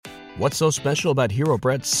What's so special about Hero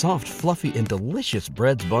Bread's soft, fluffy, and delicious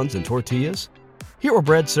breads, buns, and tortillas? Hero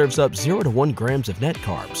Bread serves up 0 to 1 grams of net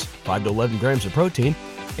carbs, 5 to 11 grams of protein,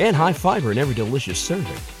 and high fiber in every delicious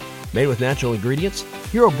serving. Made with natural ingredients,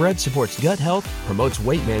 Hero Bread supports gut health, promotes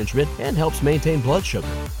weight management, and helps maintain blood sugar.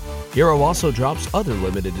 Hero also drops other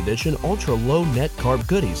limited edition ultra-low net carb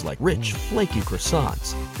goodies like rich, flaky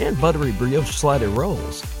croissants and buttery brioche slider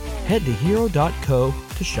rolls. Head to hero.co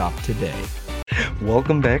to shop today.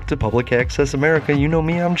 Welcome back to Public Access America. You know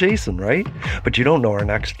me, I'm Jason, right? But you don't know our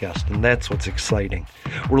next guest, and that's what's exciting.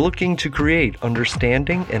 We're looking to create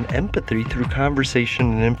understanding and empathy through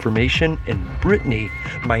conversation and information, and Brittany,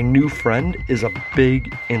 my new friend, is a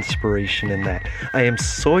big inspiration in that. I am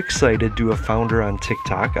so excited to have found her on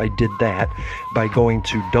TikTok. I did that by going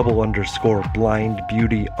to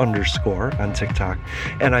 _blindbeauty_ on TikTok,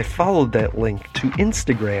 and I followed that link to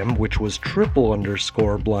Instagram, which was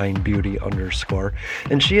 _blindbeauty_.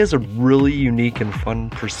 And she has a really unique and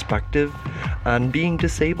fun perspective on being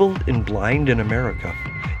disabled and blind in America,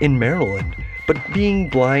 in Maryland. But being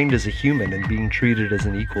blind as a human and being treated as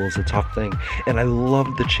an equal is a tough thing. And I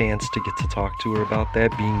love the chance to get to talk to her about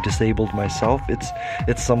that. Being disabled myself, it's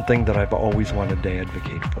something that I've always wanted to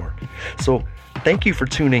advocate for. So thank you for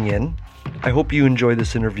tuning in. I hope you enjoy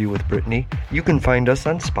this interview with Brittany. You can find us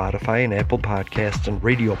on Spotify and Apple Podcasts and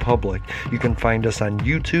Radio Public. You can find us on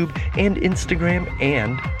YouTube and Instagram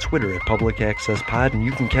and Twitter at Public Access Pod. And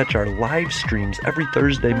you can catch our live streams every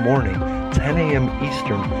Thursday morning, 10 a.m.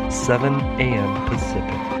 Eastern, 7 a.m.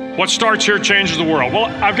 Pacific. What starts here changes the world. Well,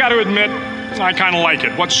 I've got to admit, I kind of like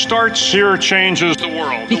it. What starts here changes the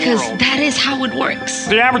world. Because that is how it works.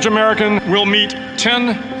 The average American will meet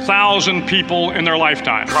 10,000 people in their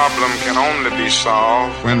lifetime. Problem can only be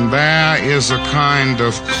solved when there is a kind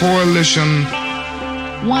of coalition.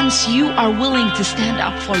 Once you are willing to stand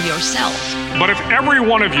up for yourself. But if every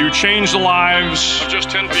one of you changed the lives of just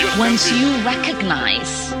 10 people. Once you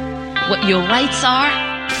recognize what your rights are.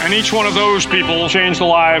 And each one of those people changed the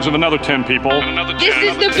lives of another 10 people. This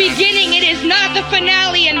is the beginning. It is not the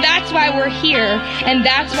finale, and that's why we're here, and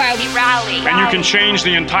that's why we rally. And you can change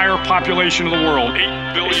the entire population of the world,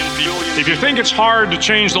 8 billion people. If you think it's hard to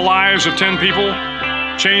change the lives of 10 people,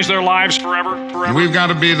 change their lives forever. We've got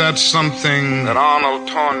to be that something that Arnold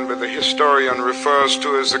Toynbee, the historian, refers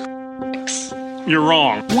to as a... You're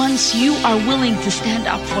wrong. Once you are willing to stand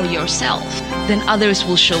up for yourself, then others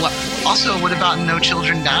will show up for you. Also, what about no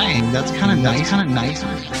children dying? That's kind of nice.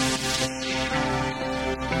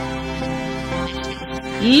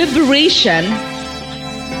 Liberation.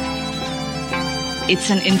 It's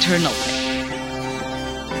an internal thing.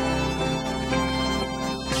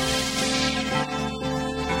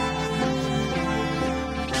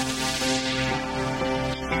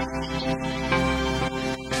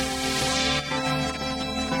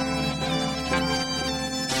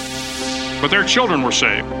 But their children were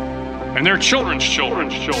saved, and their children's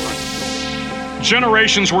children's children.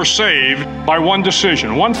 Generations were saved by one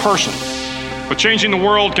decision, one person. But changing the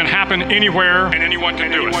world can happen anywhere, and anyone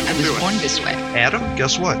can do it. I was born this way. Adam,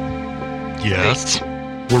 guess what? Yes.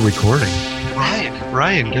 We're recording.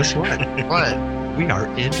 Ryan, guess what? What? We are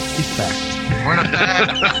in effect. We're in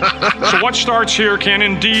effect. So what starts here can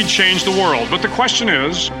indeed change the world. But the question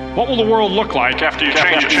is, what will the world look like after you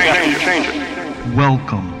change it?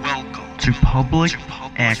 Welcome to Public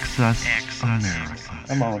Access America.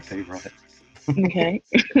 I'm all in favor of it. Okay.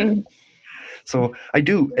 So I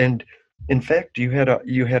do, and in fact, you had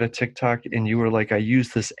a TikTok, and you were like, I use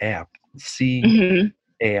this app,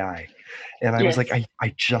 CAI, and I was like, I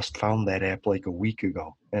just found that app like a week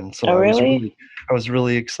ago, and so I was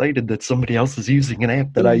really excited that somebody else is using an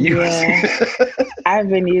app that I use. I've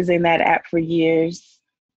been using that app for years.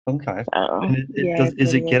 Okay. And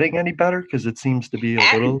is it getting any better? Because it seems to be a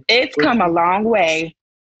little... It's come a long way.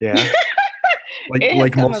 Yeah.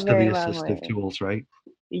 like most of the assistive tools, right?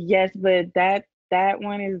 Yes, but that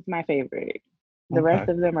one is my favorite. The rest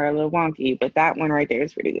of them are a little wonky, but that one right there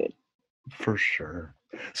is pretty good. For sure.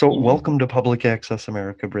 So welcome to Public Access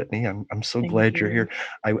America, Brittany. I'm so glad you're here.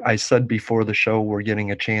 I said before the show we're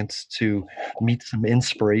getting a chance to meet some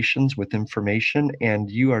inspirations with information,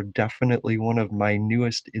 and you are definitely one of my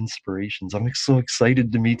newest inspirations. I'm so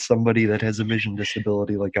excited to meet somebody that has a vision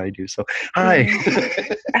disability like I do. So hi.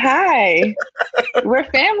 Hi. We're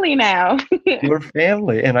family now. We're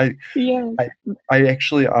family. And I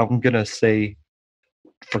actually, I'm going to say,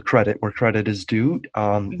 for credit where credit is due,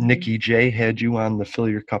 Nikki J had you on the Fill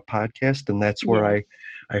Your Cup podcast, and that's where I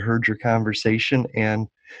heard your conversation. And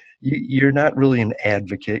you're not really an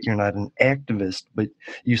advocate, you're not an activist, but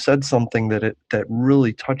you said something that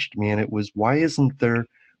really touched me, and it was, why isn't there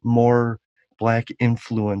more Black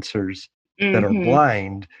influencers that are Mm-hmm.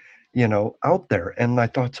 blind, out there. And I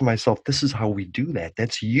thought to myself, this is how we do that.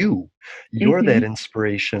 That's you. You're Mm-hmm. that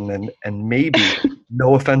inspiration. And maybe,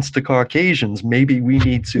 no offense to Caucasians, maybe we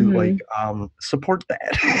need to Mm-hmm. support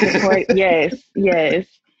that. Support. Yes. Yes.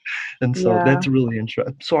 And so Yeah. that's really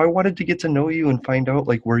interesting. So I wanted to get to know you and find out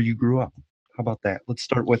like where you grew up. How about that? Let's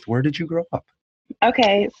start with, where did you grow up?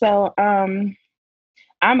 Okay. So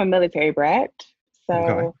I'm a military brat.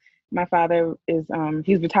 Okay. So my father is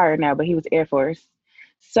he's retired now, but he was Air Force.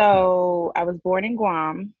 So I was born in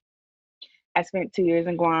Guam. I spent 2 years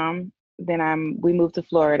in Guam. Then we moved to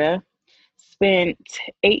Florida. Spent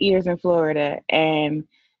 8 years in Florida, and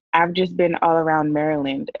I've just been all around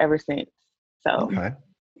Maryland ever since. So Okay.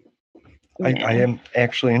 I yeah. am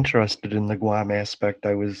actually interested in the Guam aspect.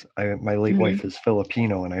 My late Hmm. wife is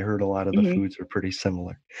Filipino, and I heard a lot of the Hmm. foods are pretty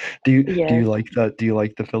similar. Do you Yes, like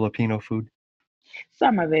the Filipino food?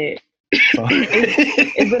 some of it. So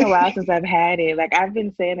It's been a while since I've had it. Like I've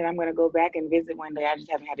been saying that I'm gonna go back and visit one day. I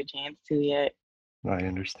just haven't had a chance to yet. I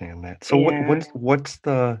understand that. So Yeah.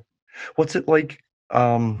 what's it like?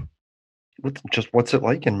 Um, what's it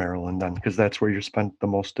like in Maryland then? Because that's where you spent the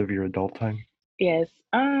most of your adult time. Yes.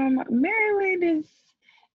 Maryland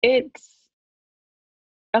it's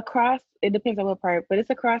across, it depends on what part, but it's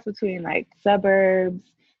a cross between like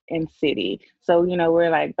suburbs and city. So, we're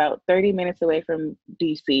like about 30 minutes away from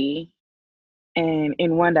DC and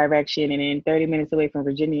in one direction, and then 30 minutes away from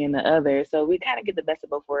Virginia in the other. So we kind of get the best of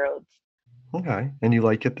both worlds. Okay, and you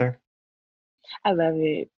like it there? I love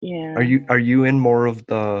it. Are Yeah. you in more of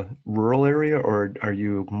the rural area, or are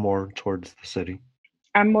you more towards the city?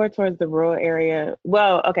 I'm more towards the rural area.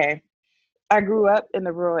 Well, okay. I grew up in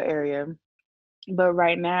the rural area, but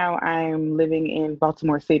right now I'm living in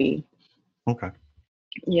Baltimore City. Okay.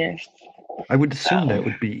 Yes. I would assume So that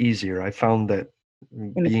would be easier. I found that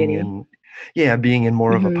in the being city. in, yeah, being in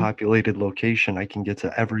more of a Hmm. populated location, I can get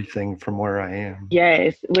to everything from where I am.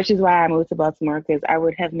 Yes, which is why I moved to Baltimore because I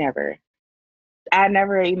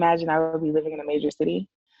never imagined I would be living in a major city,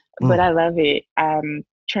 but Mm, I love it.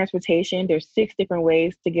 Transportation, there's 6 different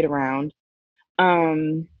ways to get around.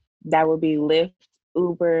 Um, that would be Lyft,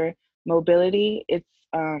 Uber, mobility. It's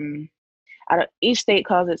each state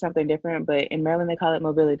calls it something different, but in Maryland they call it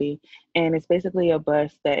mobility, and it's basically a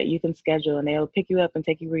bus that you can schedule, and they'll pick you up and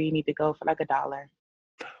take you where you need to go for like $1.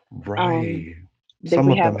 Um, right. then Some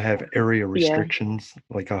we of have them have area yeah, restrictions,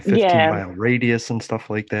 like a yeah, 15-mile radius and stuff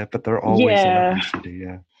like that, but they're always in yeah. every city.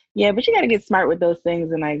 Yeah. Yeah, but you got to get smart with those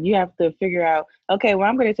things, and like you have to figure out, okay, well,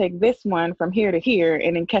 I'm going to take this one from here to here,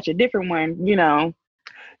 and then catch a different one.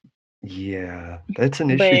 Yeah, that's an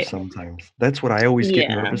issue But sometimes. That's what I always get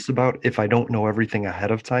yeah, nervous about. If I don't know everything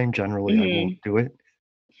ahead of time, generally I won't hmm do it.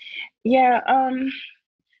 yeah.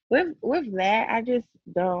 With that, I just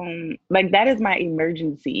don't like that is my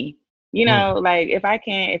emergency. Mm, Like if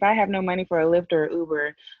I have no money for a Lyft or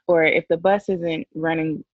Uber, or if the bus isn't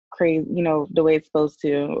running crazy, the way it's supposed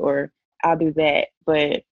to, or I'll do that.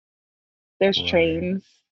 But there's right. trains,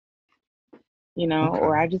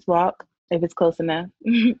 or Okay. I just walk if it's close enough.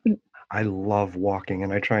 I love walking,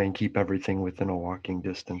 and I try and keep everything within a walking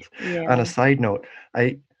distance. On a Yeah. side note,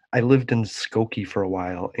 I I lived in Skokie for a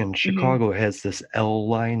while, and Hmm. Chicago has this L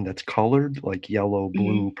line that's colored like yellow, Hmm.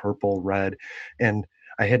 blue, purple, red, and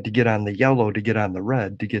I had to get on the yellow to get on the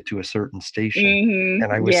red to get to a certain station, Hmm.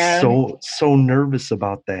 and I was Yeah. so nervous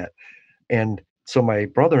about that. And so my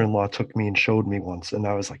brother-in-law took me and showed me once, and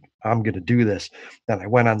I was like, "I'm gonna do this." And I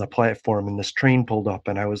went on the platform, and this train pulled up,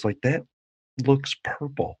 and I was like, "That looks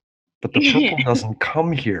purple, but the purple doesn't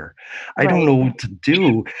come here. I don't know Right. what to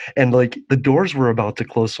do." And, like, the doors were about to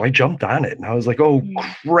close, so I jumped on it, and I was like, "Oh,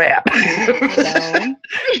 Mhm. crap." So,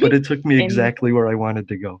 But it took me and exactly where I wanted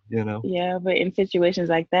to go, you know? yeah, but in situations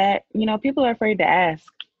like that, people are afraid to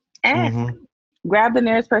ask. Ask. Mhm. Grab the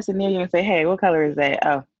nearest person near you and say, "Hey, what color is that?"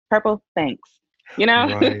 "Oh, purple. Thanks." You know.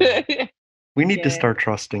 Right. We need to Yeah. start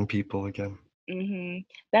trusting people again.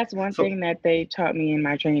 That's one So thing that they taught me in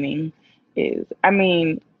my training is, I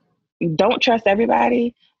mean, don't trust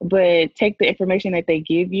everybody, but take the information that they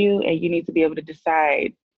give you, and you need to be able to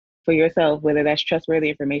decide for yourself whether that's trustworthy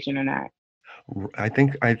information or not. I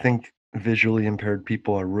think visually impaired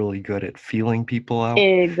people are really good at feeling people out,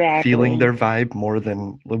 feeling Exactly. their vibe more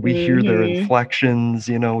than we hear their Mhm. inflections,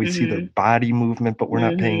 we see their Mhm. body movement, but we're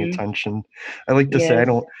not paying Mhm. attention. I like to say Yes.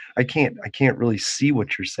 I can't really see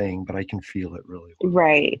what you're saying, but I can feel it really well.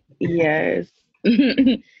 Right. Yes.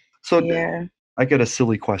 So Yeah. I got a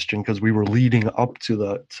silly question because we were leading up to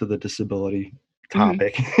the disability Mhm.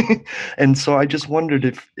 topic. And so I just wondered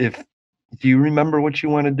if do you remember what you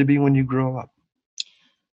wanted to be when you grow up?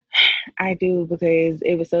 I do, because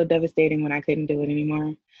it was so devastating when I couldn't do it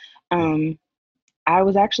anymore. I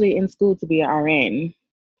was actually in school to be an RN.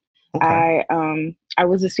 Okay. I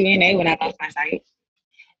was a CNA when I lost my sight,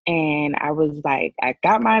 and I was like, I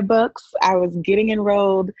got my books. I was getting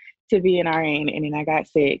enrolled to be an RN, and then I got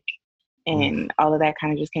sick, and all of that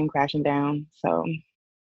kind of just came crashing down. So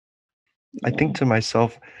I think to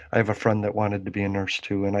myself, I have a friend that wanted to be a nurse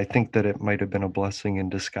too, and I think that it might have been a blessing in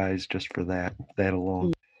disguise just for that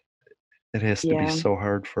alone. It has to be yeah, so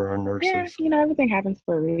hard for our yeah, nurses, everything happens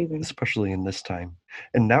for a reason. especially in this time.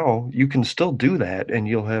 And now you can still do that, and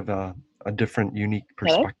you'll have a different, unique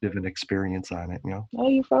Hello? perspective and experience on it, Oh,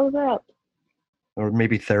 you froze up. or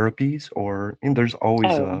maybe therapies, or and there's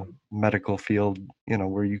always Oh. a medical field,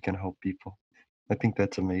 where you can help people. I think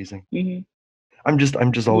that's amazing. Mhm. I'm just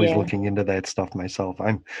always Yeah. looking into that stuff myself.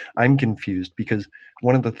 I'm confused because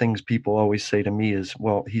one of the things people always say to me is,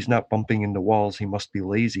 "Well, he's not bumping into walls. He must be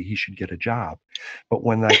lazy. He should get a job." But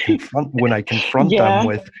when I confront them Yeah.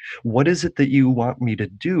 with, "What is it that you want me to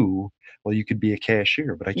do?" Well, you could be a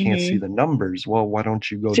cashier, but I can't see Mhm. the numbers. Well, why don't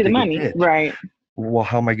you go See the dig a money, ditch? right? Well,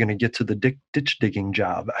 how am I going to get to the ditch digging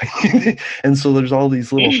job? And so there's all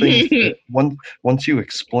these little things that once you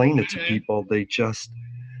explain it to Mhm. people, they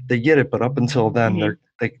get it, but up until then, Mhm.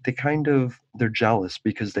 they're jealous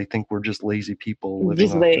because they think we're just lazy people living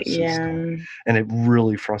Just off the like, system, yeah, and it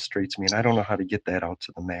really frustrates me, and I don't know how to get that out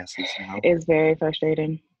to the masses. it's very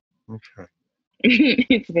frustrating. Okay.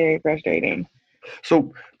 It's very frustrating.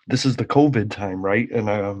 So this is the COVID time, right? And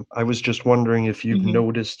I was just wondering if you've Mhm.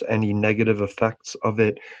 noticed any negative effects of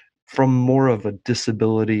it from more of a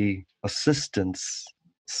disability assistance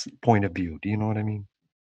point of view. Do you know what I mean?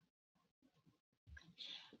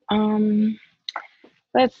 Um,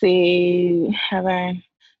 let's see. Have I?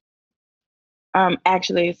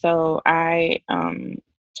 Actually, so I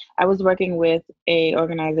was working with a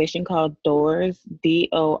organization called DOORS,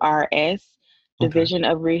 DORS, Okay. Division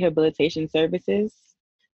of Rehabilitation Services.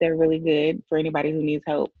 They're really good for anybody who needs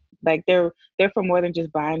help. Like they're for more than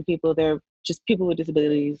just blind people. They're just people with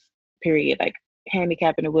disabilities, period. Like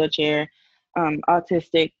handicapped in a wheelchair,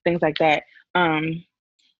 autistic, things like that. Um,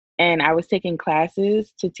 and I was taking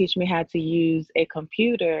classes to teach me how to use a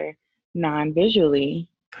computer non-visually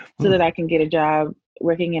so that Hmm. I can get a job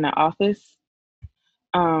working in an office.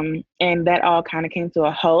 And that all kind of came to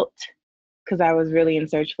a halt because I was really in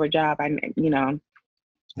search for a job.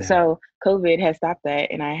 Yeah. So COVID has stopped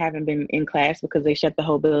that, and I haven't been in class because they shut the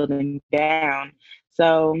whole building down.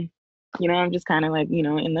 So, I'm just kind of like,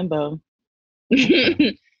 in limbo,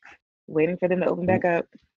 Okay. waiting for them to open back up.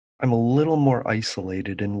 I'm a little more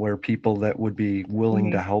isolated in where people that would be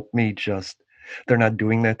willing to Hmm. help me just they're not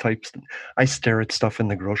doing that I stare at stuff in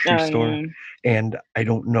the grocery Oh store yeah. and I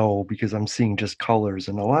don't know because I'm seeing just colors,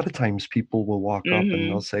 and a lot of times people will walk up and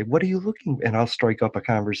they'll Hmm. say, "What are you looking?" And I'll strike up a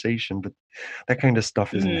conversation, but that kind of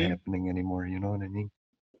stuff isn't Hmm. happening anymore, you know what I mean?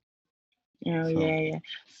 Oh So, yeah, yeah.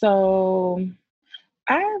 So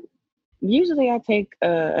I I take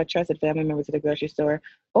a trusted family member to the grocery store,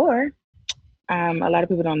 or a lot of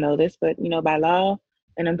people don't know this, but by law,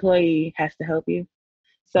 an employee has to help you.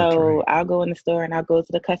 that's So right. I'll go in the store and I'll go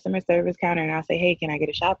to the customer service counter and I'll say, "Hey, can I get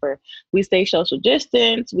a shopper?" We stay social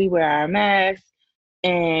distance, we wear our masks,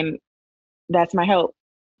 and that's my help.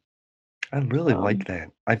 I really So like that.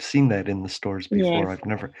 I've seen that in the stores before.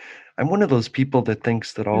 yes. I'm one of those people that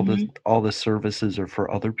thinks that Hmm. all the services are for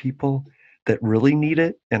other people that really need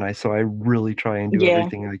it, and I really try and do Yeah.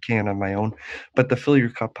 everything I can on my own. But the Fill Your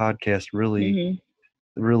Cup podcast Hmm.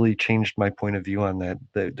 really changed my point of view on that.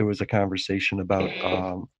 There was a conversation about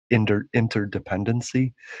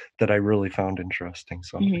interdependency that I really found interesting.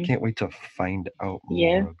 So I Hmm. can't wait to find out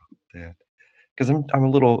Yeah. more about that because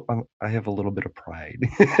I have a little bit of pride.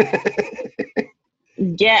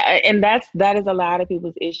 Yeah, and that is a lot of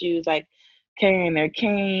people's issues, like carrying their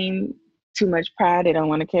cane, too much pride. They don't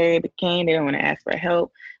want to carry the cane. They don't want to ask for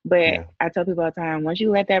help. But Yeah, I tell people all the time, once you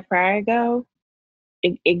let that pride go,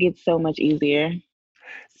 it gets so much easier. it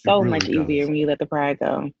So much really easier does. when you let the pride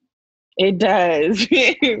go. It does.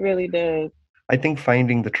 It really does. I think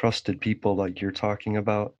finding the trusted people like you're talking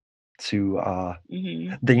about to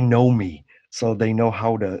Mhm. they know me, so they know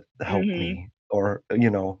how to help Mhm. me or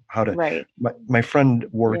how to Right. my friend Yeah.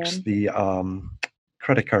 works the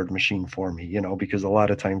credit card machine for me, because a lot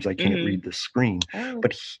of times I can't read Mhm. the screen, Oh,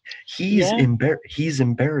 but yeah. he's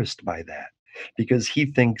embarrassed by that because he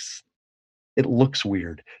thinks it looks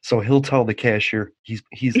weird. So he'll tell the cashier he's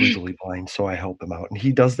legally blind, so I help him out. And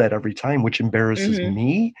he does that every time, which embarrasses Mhm.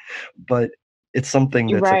 me, but it's something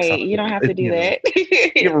that's Right. You acceptable. don't have to do that.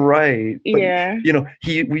 You're right. But Yeah.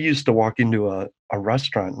 we used to walk into a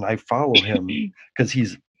restaurant and I follow him because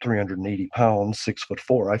 380 pounds,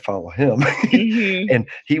 6'4". I follow him. Mm-hmm. And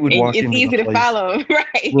he would walk It's into easy the to place. follow,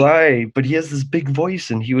 right? Right. But he has this big voice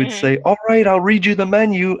and he would Mhm. say, "All right, I'll read you the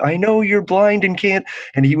menu. I know you're blind and can't."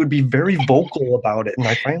 And he would be very vocal about it. And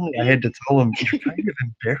I had to tell him, "You're kind of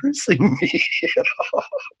embarrassing me."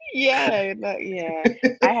 Yeah, yeah.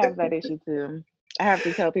 I have that issue too. I have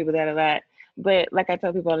to tell people that a lot. But like I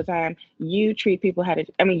tell people all the time, you treat people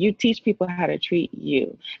you teach people how to treat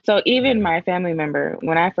you. So even my family member,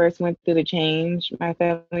 when I first went through the change, my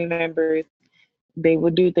family members, they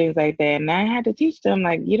would do things like that. And I had to teach them,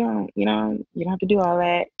 like, you don't have to do all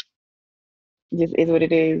that. It just is what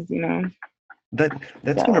it is. That's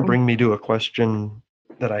going to So, bring me to a question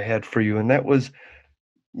that I had for you, and that was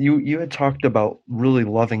you had talked about really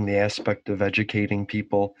loving the aspect of educating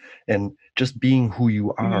people and just being who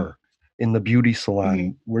you are in the beauty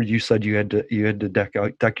salon, where you said you had to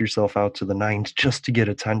deck yourself out to the nines just to get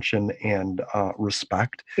attention and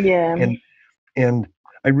respect. yeah. And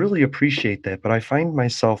I really appreciate that, but I find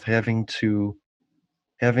myself having to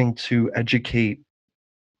educate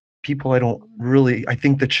people I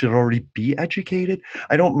think that should already be educated.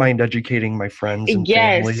 I don't mind educating my friends and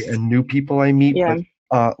family Yes. and new people I meet, Yeah. but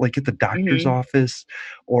like at the doctor's office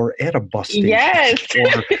or at a bus station Yes.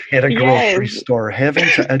 or at a grocery Yes. store, having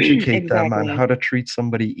to educate them on Exactly. how to treat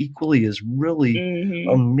somebody equally is really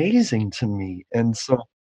amazing to me. And so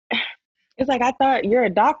it's like, I thought you're a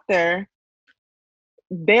doctor.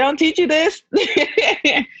 They don't teach you this.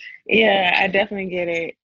 Yeah, I definitely get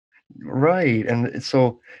it. right. And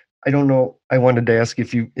so I don't know. I wanted to ask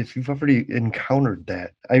if you've already encountered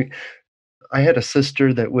that. I had a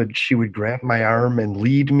sister that she would grab my arm and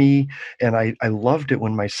lead me, and I loved it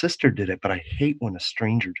when my sister did it, but I hate when a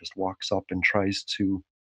stranger just walks up and tries to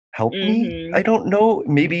help me. I don't know,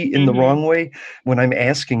 maybe in the wrong way. When I'm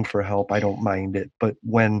asking for help, I don't mind it, but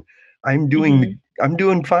when I'm doing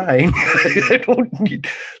fine. I don't need.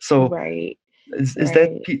 So Right. is Right.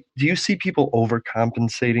 that do you see people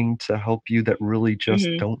overcompensating to help you that really just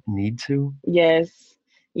don't need to? Yes.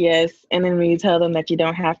 Yes. And then when you tell them that you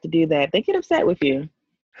don't have to do that, they get upset with you.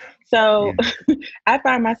 So I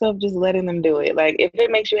find myself just letting them do it. Like, if it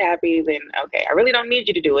makes you happy, then okay. I really don't need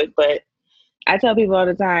you to do it, but I tell people all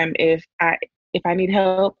the time, if I need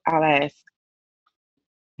help, I'll ask.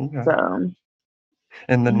 Okay. So,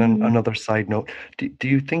 And then another side note, do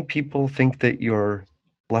you think people think that you're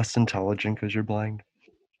less intelligent because you're blind?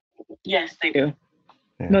 yes, they do.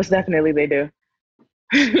 Yeah. Most definitely they do.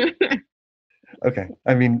 Okay.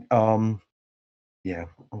 I mean, yeah,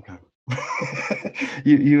 okay.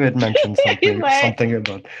 You had mentioned something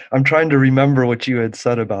about, I'm trying to remember what you had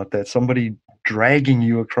said about that. Somebody dragging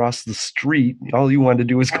you across the street. All you wanted to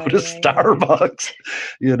do was go to Starbucks.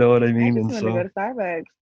 You know what I mean? I just wanted to go to Starbucks.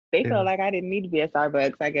 They felt like I didn't need to be at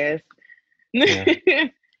Starbucks, I guess. Yeah.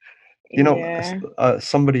 You know,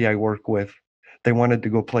 somebody I work with, they wanted to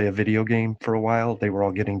go play a video game for a while. They were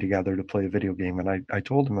all getting together to play a video game. And I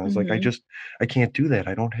told him, I was like, I can't do that.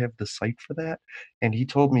 I don't have the sight for that. And he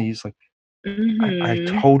told me, he's like, I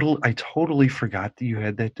totally forgot that you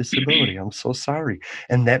had that disability. I'm so sorry.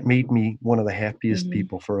 And that made me one of the happiest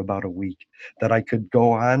people for about a week, that I could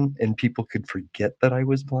go on and people could forget that I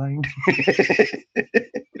was blind.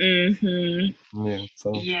 Yeah.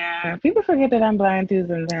 So yeah, people forget that I'm blind too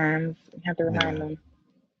sometimes. You have to remind them.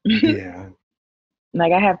 Yeah.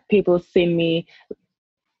 Like, I have people send me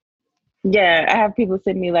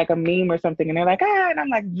like a meme or something, and they're like, and I'm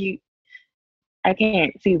like, I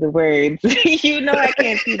can't see the words. I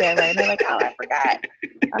can't see that right. And they're like, I forgot.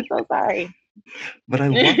 I'm so sorry. But I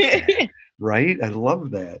love that, right? I love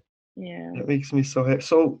that. Yeah. That makes me so happy.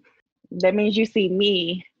 So that means you see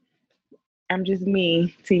me. I'm just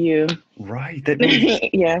me to you. Right. That means,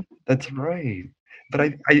 yeah. That's right.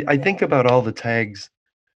 But I think about all the tags.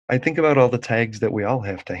 I think about all the tags that we all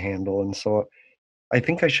have to handle. And so I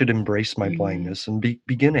think I should embrace my blindness and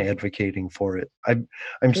begin advocating for it. I'm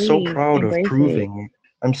so proud of proving.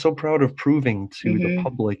 I'm so proud of proving to the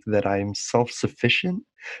public that I'm self-sufficient,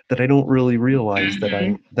 that I don't really realize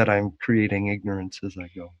that I'm creating ignorance as I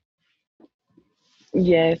go.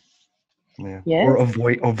 Yes. Yeah. Yes. Or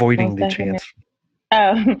avoiding the chance.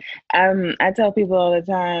 I tell people all the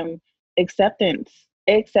time, acceptance.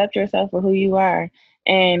 Accept yourself for who you are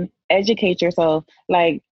and educate yourself.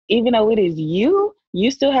 Like, even though it is you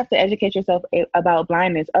still have to educate yourself about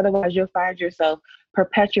blindness. Otherwise, you'll find yourself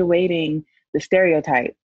perpetuating the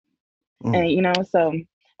stereotype. And, so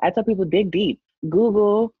I tell people, dig deep.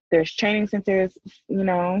 Google, there's training centers,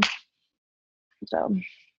 so.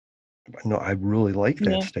 No, I really like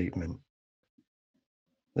that statement.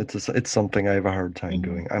 It's something I have a hard time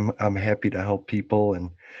Mm-hmm. doing. I'm happy to help people and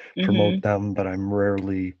Mm-hmm. promote them, but I'm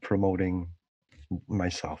rarely promoting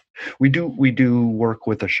myself. We do work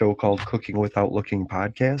with a show called Cooking Without Looking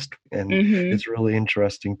podcast, and Mm-hmm. it's really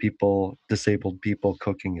interesting. Disabled people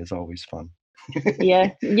cooking is always fun.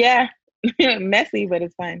 Yeah. Yeah. Messy, but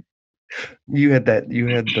it's fun. You had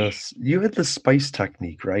the spice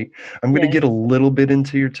technique, right? I'm going to Yes. get a little bit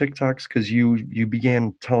into your TikToks because you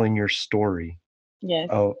began telling your story Yes.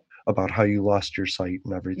 uh, about how you lost your sight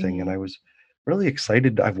and everything, and Mm-hmm. I was really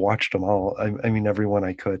excited. I've watched them all. I mean, everyone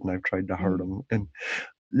I could, and I've tried to heart Mm-hmm. them. And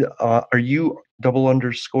are you double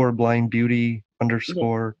underscore blind beauty Yes.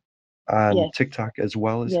 underscore on Yes. TikTok as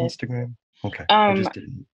well as Yes. Instagram? Okay, I Um, just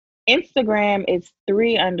didn't. Instagram is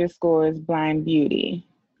 3 underscores blind beauty.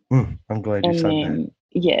 I'm glad you And said that. then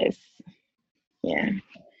yes. Yeah.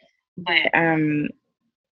 But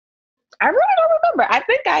I really don't remember. I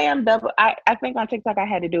think I am double. I think on TikTok I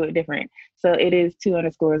had to do it different. So it is 2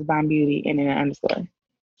 underscores Bomb Beauty and then an underscore.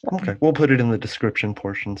 So. Okay, we'll put it in the description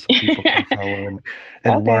portion so people can follow and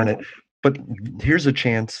learn Okay. it. But here's a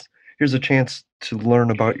chance. Here's a chance to learn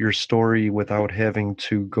about your story without having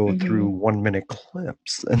to go through Mhm. 1 minute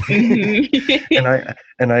clips. Mhm.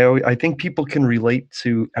 And I think people can relate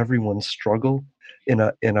to everyone's struggle in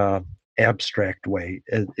a abstract way,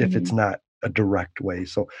 if it's Mhm. not a direct way.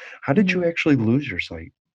 So, how did you Mhm. actually lose your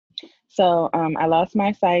sight? So I lost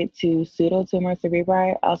my sight to pseudotumor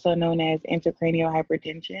cerebri, also known as intracranial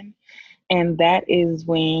hypertension. And that is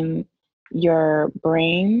when your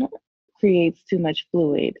brain creates too much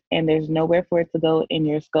fluid and there's nowhere for it to go in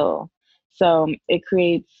your skull. So it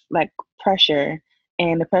creates like pressure,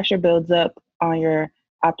 and the pressure builds up on your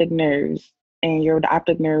optic nerves, and your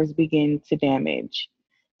optic nerves begin to damage.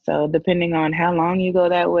 So depending on how long you go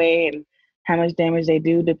that way and how much damage they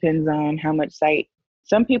do depends on how much sight.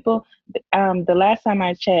 Some people, the last time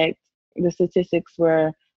I checked, the statistics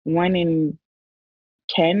were 1 in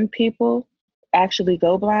 10 people actually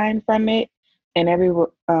go blind from it, and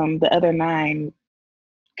the other 9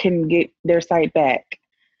 can get their sight back.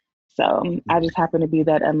 So I just happen to be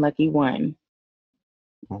that unlucky one.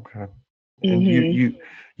 Okay. And you Mhm. you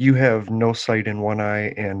you have no sight in one eye,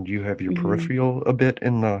 and you have your Mhm. peripheral a bit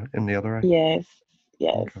in the other eye? Yes.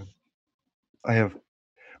 Yes. Okay. I have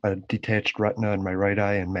a detached retina in my right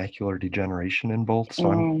eye and macular degeneration in both, so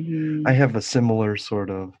I Mhm. have a similar sort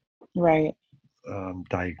of Right.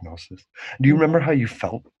 diagnosis. Do you remember Okay. how you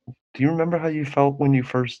felt? Do you remember how you felt when you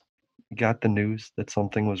first got the news that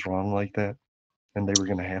something was wrong like that and they were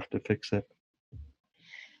gonna have to fix it?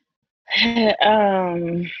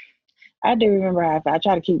 um, I do remember how I felt.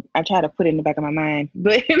 I try to put it in the back of my mind,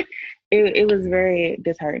 but it was very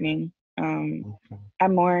disheartening. Okay. I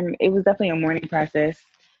mourned. It was definitely a mourning process.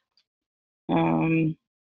 Um,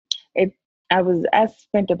 it I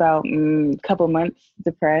spent about a couple months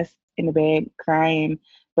depressed in the bed crying,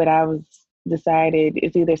 but I was decided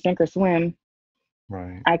it's either sink or swim.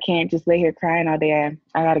 Right. I can't just lay here crying all day.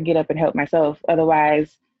 I got to get up and help myself,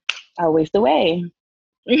 otherwise I'll waste away.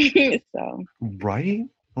 So Right?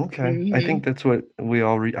 Okay. I hmm think that's what we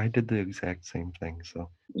all I did the exact same thing, so.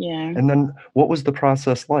 yeah. And then what was the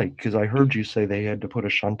process like? Because I heard you say they had to put a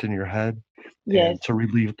shunt in your head Yes. and to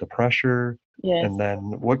relieve the pressure. Yes. And then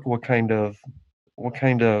what kind of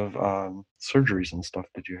surgeries and stuff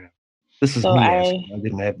did you have? This is So me asking. I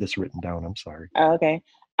didn't have this written down. I'm sorry. okay.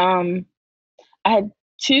 Um I had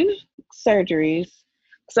 2 surgeries.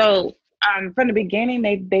 So from the beginning,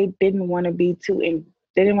 they didn't want to be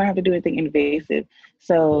they didn't want to have to do anything invasive.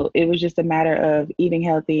 So it was just a matter of eating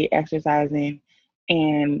healthy, exercising,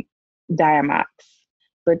 and Diamox.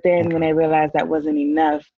 But then when Okay. they realized that wasn't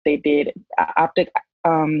enough, they did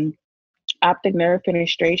um, optic nerve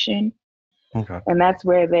penetration, Okay. and that's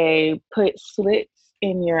where they put slits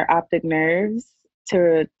in your optic nerves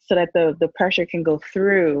to so that the pressure can go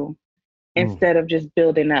through Mm, instead of just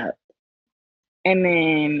building up. And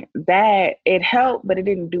then that it helped, but it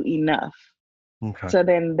didn't do enough. okay. So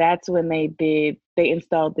then that's when they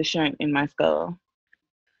installed the shunt in my skull.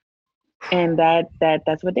 And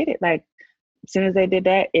that's what did it. Like as soon as they did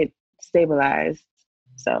that, it stabilized.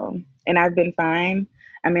 So and I've been fine.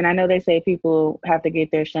 I mean, I know they say people have to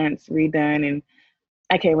get their shunts redone, and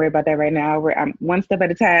I can't worry about that right now. I'm one step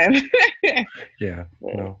at a time. Yeah.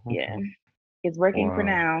 But No. yeah, Okay. it's working for Wow.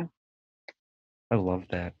 now. I love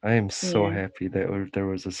that. I am so Yeah. happy that there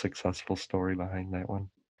was a successful story behind that one.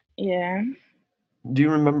 Yeah. Do you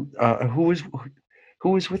remember who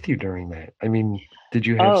was with you during that? I mean, did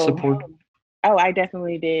you have Oh, support? oh, I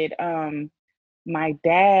definitely did. My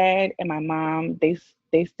dad and my mom, they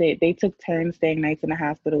took turns staying nights in the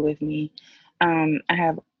hospital with me. I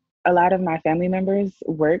have a lot of my family members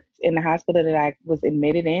worked in the hospital that I was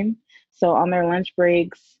admitted in. So on their lunch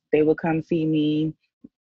breaks, they would come see me.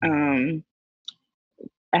 Um,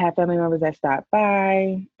 I had family members that stopped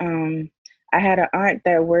by. I had an aunt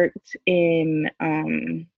that worked in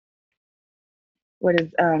what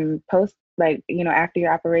is post, like, after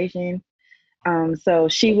your operation. So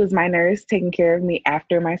she was my nurse taking care of me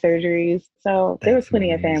after my surgeries. So there was That's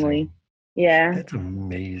plenty of family. amazing. Yeah. That's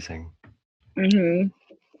amazing.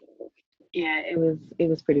 Yeah, it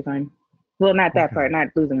was pretty fun. Well, not that part, not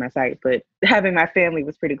losing my sight, but having my family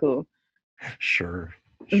was pretty cool. Sure.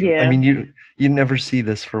 Yeah. I mean, you never see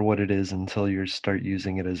this for what it is until you start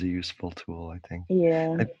using it as a useful tool, I think.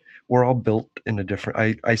 Yeah. We're all built in a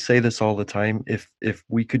different, I say this all the time. If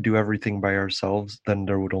we could do everything by ourselves, then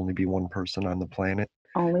there would only be one person on the planet.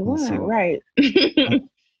 Only And one, so right. I'm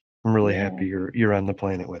really Yeah. happy you're on the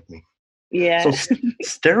planet with me. Yeah. So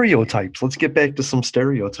stereotypes. Let's get back to some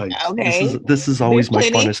stereotypes. Okay. This is always my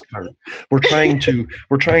funnest part. We're trying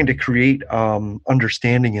to create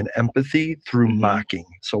understanding and empathy through mocking.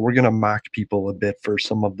 So we're gonna mock people a bit for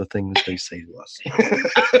some of the things they say to us.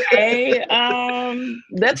 Okay.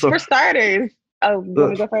 That's for starters. Oh, you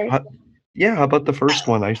want me to go first? Yeah, how about the first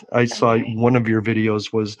one? I saw one of your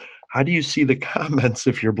videos was, how do you see the comments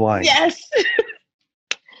if you're blind? Yes.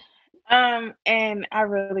 And I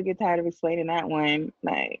really get tired of explaining that one.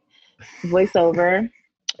 Like, voiceover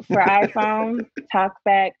for iPhone,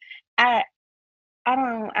 TalkBack. I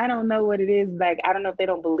don't know what it is. Like, I don't know if they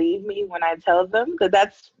don't believe me when I tell them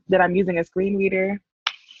that I'm using a screen reader.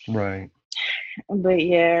 Right. But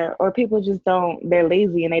yeah, or people just they're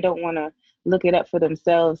lazy and they don't want to look it up for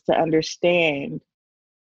themselves to understand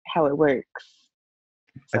how it works.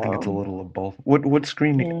 I think it's a little of both. What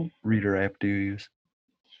screen reader app do you use?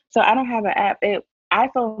 So I don't have an app.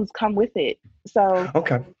 iPhones come with it. So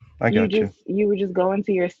okay, I got you. You would just go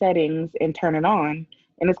into your settings and turn it on,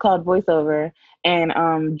 and it's called VoiceOver. And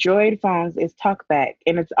Droid phones is TalkBack,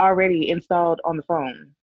 and it's already installed on the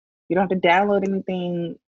phone. You don't have to download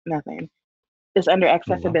anything, nothing. It's under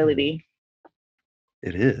accessibility.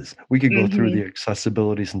 It is. We could go through the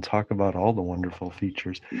accessibilities and talk about all the wonderful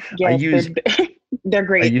features. Yes, they're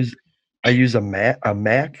great. I use a Mac,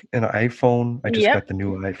 an iPhone. I just got the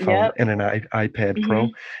new iPhone and an iPad Pro,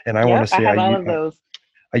 and I want to say I have all of those.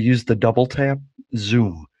 I use the double tap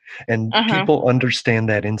Zoom, and people understand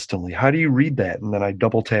that instantly. How do you read that? And then I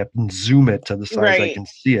double tap and zoom it to the size I can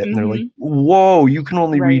see it, and they're like, "Whoa, you can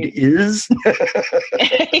only read is."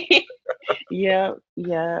 Yeah,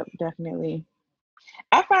 definitely.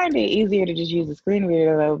 I find it easier to just use a screen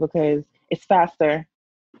reader though because it's faster.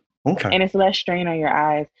 Okay. And it's less strain on your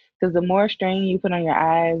eyes. Because the more strain you put on your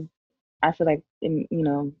eyes, I feel like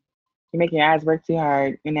you're making your eyes work too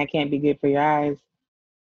hard, and that can't be good for your eyes.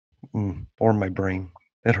 Or my brain.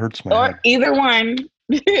 It hurts my head. Or either one.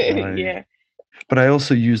 Right. Yeah. But I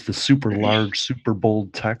also use the super large, super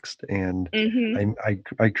bold text, and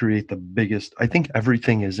I create the biggest. I think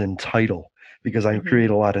everything is in title because I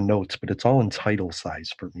create a lot of notes, but it's all in title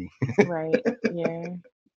size for me. Right. Yeah.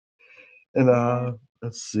 And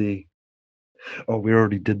let's see. Oh, we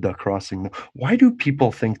already did the crossing. Why do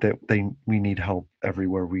people think that we need help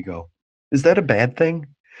everywhere we go? Is that a bad thing?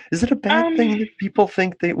 Is it a bad thing that people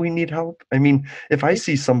think that we need help? I mean, if I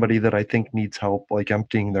see somebody that I think needs help, like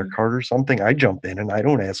emptying their cart or something, I jump in and I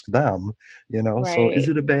don't ask them, Right. So is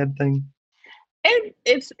it a bad thing?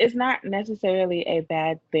 It's not necessarily a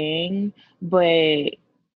bad thing, but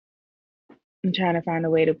I'm trying to find a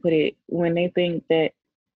way to put it when they think that,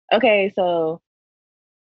 okay, so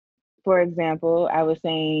for example, I was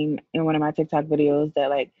saying in one of my TikTok videos that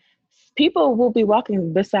like people will be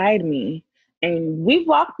walking beside me and we've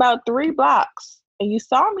walked about 3 blocks and you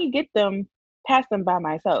saw me get them past them by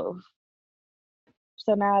myself.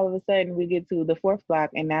 So now all of a sudden we get to the 4th block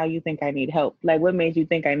and now you think I need help. Like, what made you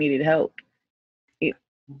think I needed help?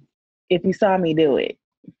 If you saw me do it.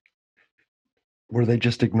 Were they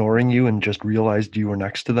just ignoring you and just realized you were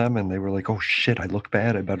next to them and they were like, oh shit, I look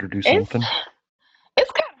bad, I better do something?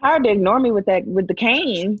 It's kind of hard to ignore me with the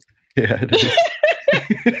cane. Yeah, it is.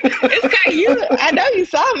 It's kind of I know you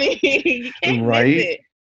saw me. You can't miss it.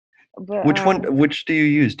 But, which do you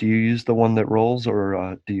use? Do you use the one that rolls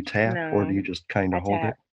or do you tap or do you just kind of hold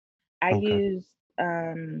it? I use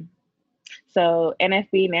so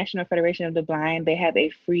NFB, National Federation of the Blind, they have a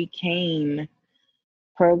free cane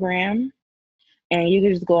program. And you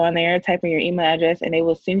can just go on there, type in your email address, and they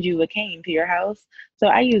will send you a cane to your house. So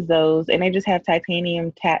I use those, and they just have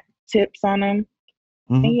titanium tips on them.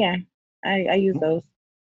 And yeah, I use those.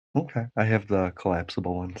 Okay. I have the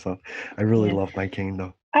collapsible one, so I really love my cane,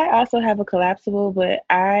 though. I also have a collapsible, but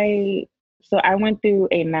I So I went through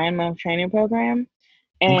a 9-month training program,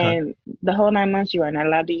 Okay. and the whole 9 months you are not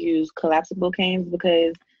allowed to use collapsible canes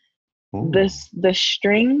because Ooh. the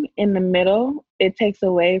string in the middle, it takes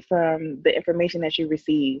away from the information that you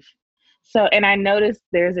receive. So, and I noticed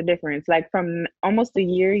there's a difference, like from almost a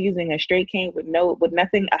year using a straight cane with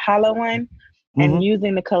nothing, a hollow one, and Mm-hmm.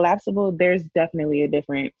 using the collapsible, there's definitely a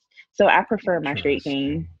difference. So I prefer my straight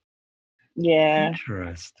cane. Interesting. Yeah.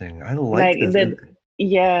 Interesting. I like Like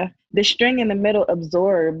this. the string in the middle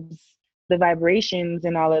absorbs the vibrations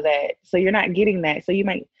and all of that. So you're not getting that. So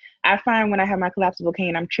I find when I have my collapsible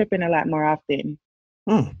cane, I'm tripping a lot more often.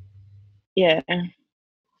 Hmm. Yeah.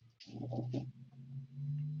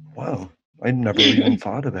 Wow. I never even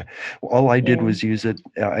thought of that. All I did Yeah. was use it.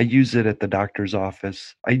 I use it at the doctor's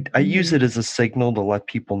office. I use Mhm. it as a signal to let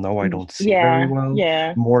people know I don't see very Yeah. well,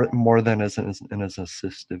 Yeah. more than as an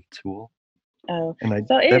assistive tool. Oh, And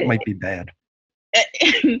so that might be bad.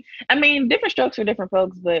 I mean, different strokes for different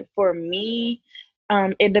folks, but for me,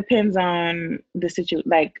 it depends on the situation.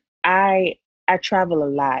 Like I travel a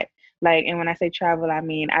lot. Like, and when I say travel, I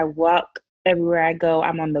mean I walk everywhere I go.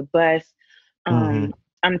 I'm on the bus. Mm-hmm.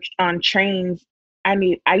 I'm on trains.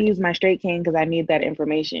 I use my straight cane because I need that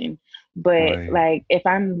information. But Right. like if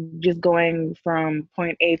I'm just going from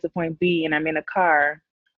point A to point B and I'm in a car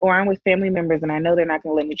or I'm with family members and I know they're not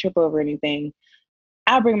gonna let me trip over anything,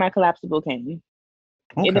 I'll bring my collapsible cane.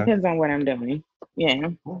 It Okay. depends on what I'm doing. Yeah.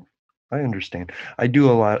 Well, I understand. I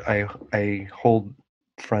do a lot. I hold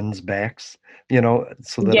friends' backs,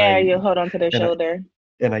 so that Yeah, you hold on to their and I shoulder.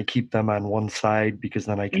 and I keep them on one side because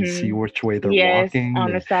then I can see Hmm. which way they're Yes, walking,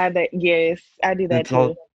 on the and side that, yes, I do that it's all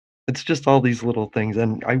too. it's just all these little things,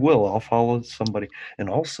 and I'll follow somebody, and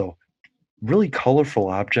also really colorful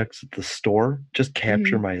objects at the store just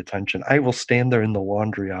capture Hmm. my attention. I will stand there in the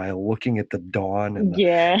laundry aisle looking at the dawn and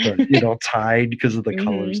Yeah. the tide because of the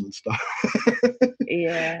colors Hmm. and stuff.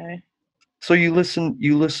 Yeah, So you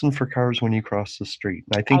listen for cars when you cross the street.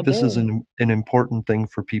 And I I think this is do. an important thing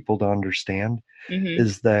for people to understand Hmm.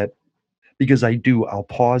 is that because I'll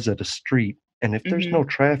pause at a street, and if there's Hmm. no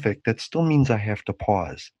traffic, that still means I have to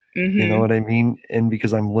pause. You know Hmm. what I mean? And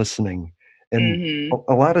because I'm listening. And Hmm.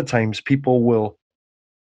 a lot of times people will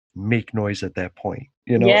make noise at that point.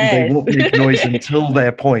 They Yes. won't make noise until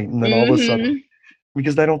that point, and then all of a sudden, Hmm.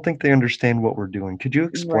 because I don't think they understand what we're doing. Could you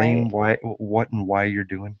explain Right. what and why you're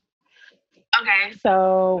doing? Okay.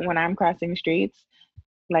 So when I'm crossing streets,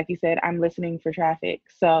 like you said, I'm listening for traffic.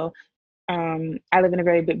 So I live in a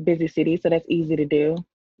very busy city, so that's easy to do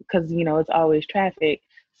because it's always traffic.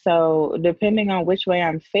 So depending on which way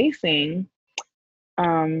I'm facing,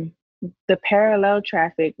 um, the parallel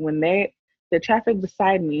traffic the traffic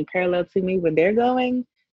beside me, parallel to me when they're going,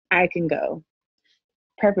 I can go.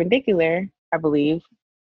 Perpendicular, I believe.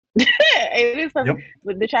 It is Yep.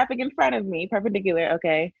 with the traffic in front of me, perpendicular.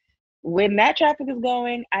 Okay, when that traffic is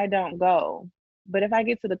going, I don't go. But if I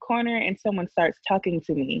get to the corner and someone starts talking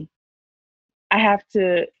to me, I have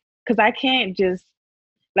to, because I can't just,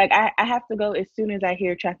 like, I have to go as soon as I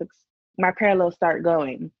hear my parallels start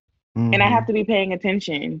going. And I have Mhm. to be paying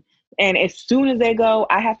attention. And as soon as they go,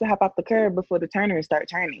 I have to hop off the curb before the turners start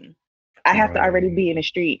turning. I have to already Right. be in the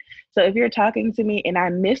street. So if you're talking to me and I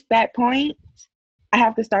miss that point, I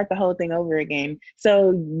have to start the whole thing over again.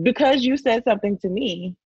 So because you said something to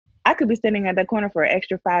me, I could be standing at that corner for an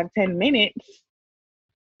extra 5-10 minutes.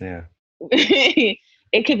 Yeah.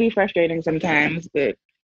 It could be frustrating sometimes, but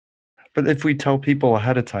But if we tell people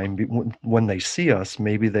ahead of time, when they see us,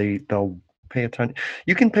 maybe they'll pay attention.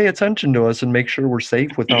 You can pay attention to us and make sure we're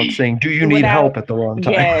safe without saying, "Do you need without, help?" at the wrong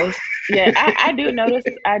time. yes, yeah, I do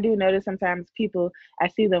notice sometimes people, I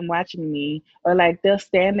see them watching me, or like they'll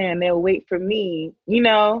stand there and they'll wait for me,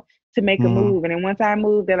 to make a Mhm. move, and then once I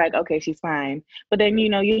move, they're like, okay, she's fine. But then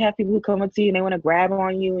you have people who come up to you and they want to grab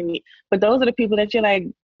on you, but those are the people that you're like,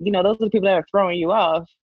 those are the people that are throwing you off.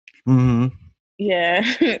 Mhm. Yeah.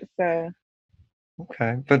 So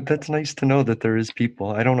Okay, but that's nice to know that there is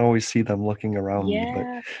people. I don't always see them looking around me, but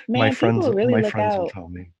yeah, my man, friends people really my look friends will out. tell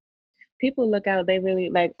me. People look out. They really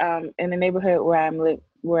like in the neighborhood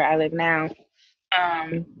where I live now.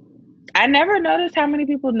 Um, I never noticed how many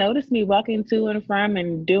people notice me walking to and from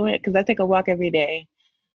and doing it because I take a walk every day.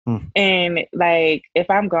 Hmm. And like if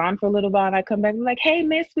I'm gone for a little while and I come back, I'm like, hey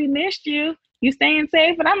miss, we missed you. You staying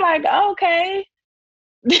safe? And I'm like, okay.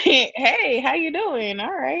 Hey, how you doing?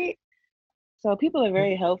 All right. So people are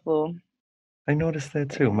very helpful. I noticed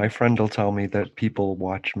that too. Yeah. My friend will tell me that people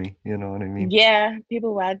watch me, you know what I mean? Yeah,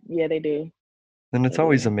 people watch. Yeah, they do. And They it's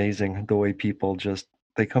always do. amazing the way people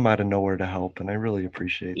they come out of nowhere to help, and I really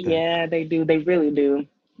appreciate that. Yeah, they do. They really do.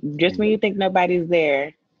 Just Mm. when you think nobody's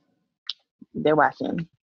there, they're watching.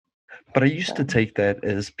 But I used to take that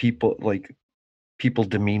as people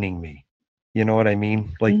demeaning me. You know what I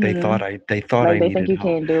mean? Like they thought I Like they think needed you help,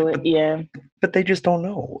 can't do it. but Yeah. they just don't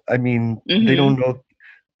know. I mean, they don't know.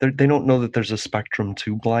 They don't know that there's a spectrum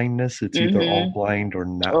to blindness. It's either all blind or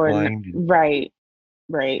not blind. Right.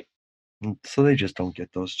 And so they just don't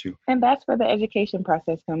get those two. And that's where the education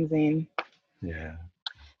process comes in. Yeah.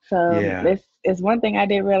 So Yeah. this is one thing I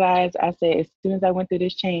did realize. I said, as soon as I went through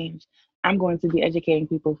this change, I'm going to be educating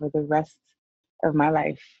people for the rest of my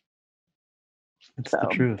life. It's the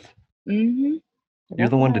truth. Mm-hmm. You're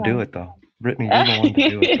the one to do it, though. Brittany, you're the one to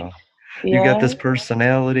do it, though. Yeah. You got this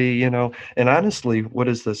personality, you know. And honestly, what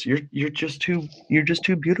is this? You're just too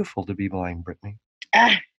beautiful to be blind, Brittany.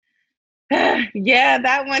 Yeah,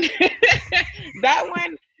 that one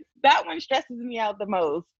that one stresses me out the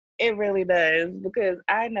most. It really does, because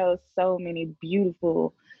I know so many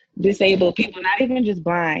beautiful disabled people, not even just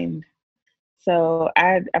blind. So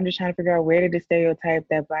I'm just trying to figure out, where did the stereotype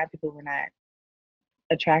that blind people were not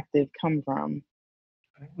attractive come from?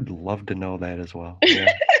 I would love to know that as well.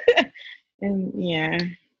 Yeah. And yeah,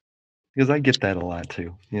 because I get that a lot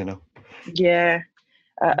too, you know. Yeah,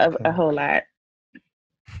 a whole lot.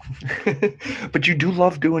 But you do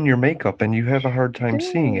love doing your makeup, and you have a hard time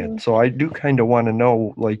seeing it. So I do kind of want to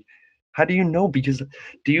know, like, how do you know? Because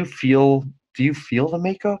do you feel the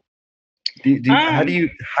makeup? How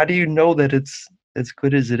do you know that it's as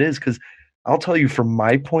good as it is? Because I'll tell you, from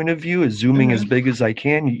my point of view, as zooming as big as I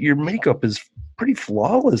can, your makeup is pretty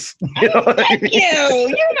flawless. You know what I mean?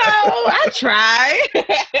 You know, I try.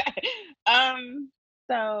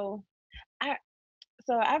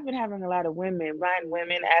 So I've been having a lot of blind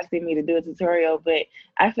women asking me to do a tutorial, but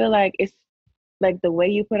I feel like it's like the way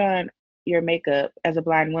you put on your makeup as a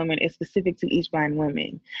blind woman is specific to each blind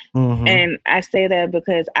woman. And I say that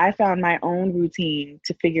because I found my own routine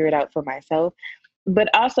to figure it out for myself.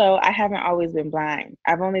 But also, I haven't always been blind.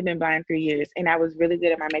 I've only been blind 3 years, and I was really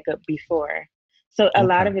good at my makeup before. So a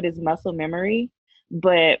lot of it is muscle memory.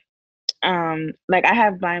 But like, I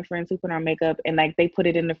have blind friends who put on makeup and like they put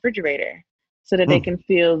it in the refrigerator so that they can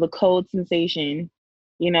feel the cold sensation,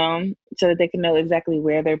 you know, so that they can know exactly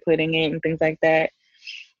where they're putting it and things like that.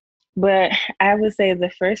 But I would say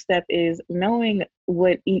the first step is knowing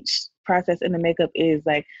what each process in the makeup is,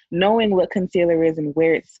 like knowing what concealer is and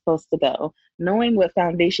where it's supposed to go, knowing what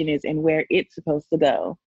foundation is and where it's supposed to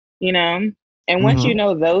go, you know? And once you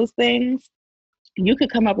know those things, you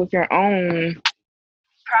could come up with your own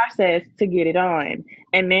process to get it on.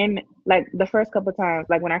 And then, like, the first couple of times,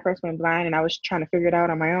 like when I first went blind and I was trying to figure it out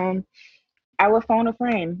on my own, I would phone a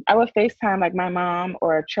friend. I would FaceTime like my mom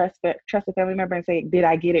or a trusted family member and say, did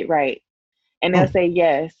I get it right? And they'll say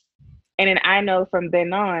yes. And then I know from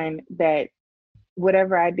then on that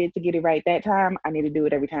whatever I did to get it right that time, I need to do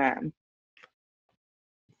it every time.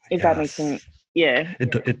 If that makes sense. Yeah.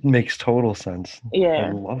 It makes total sense. Yeah.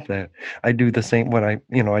 I love that. I do the same when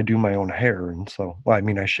I do my own hair. And so,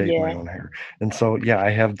 I shave my own hair. And so, yeah,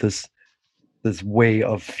 I have this way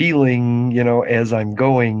of feeling, as I'm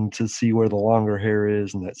going to see where the longer hair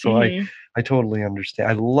is and that. So I totally understand.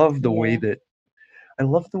 I love the way that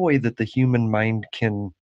the human mind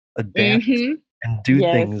can adapt and do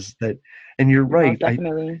things that, and you're right.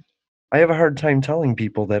 Definitely. I have a hard time telling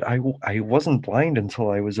people that I wasn't blind until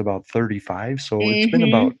I was about 35. So it's been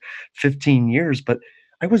about 15 years, but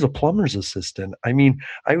I was a plumber's assistant. I mean,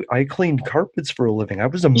 I cleaned carpets for a living. I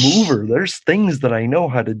was a mover. There's things that I know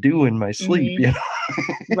how to do in my sleep, you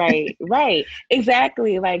know? Right.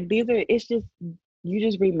 Exactly. Like it's just, you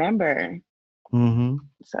just remember.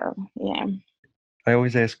 So, yeah. I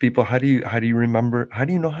always ask people, how do you remember? How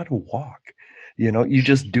do you know how to walk? You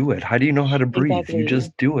just do it. How do you know how to breathe? Exactly. You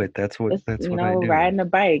just do it. That's what I do. Riding a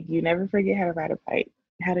bike. You never forget how to ride a bike.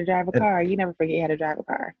 How to drive a car. You never forget how to drive a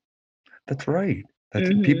car. That's right.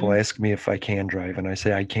 People ask me if I can drive, and I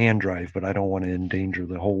say I can drive, but I don't want to endanger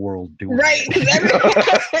the whole world doing it. Right.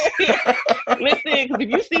 Listen, because if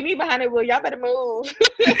you see me behind the wheel, y'all better move.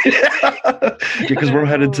 Because we're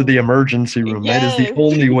headed to the emergency room. Yes. That is the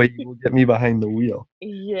only way you will get me behind the wheel.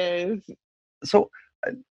 Yes. So,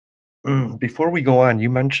 before we go on, you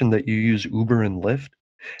mentioned that you use Uber and Lyft,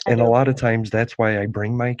 and a lot of times that's why I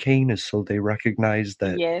bring my cane, is so they recognize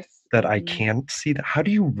that that I can't see that. How do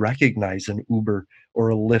you recognize an Uber or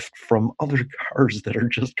a Lyft from other cars that are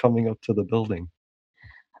just coming up to the building?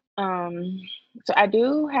 So I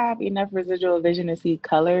do have enough residual vision to see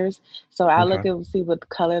colors, so I look and see what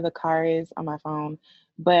color the car is on my phone.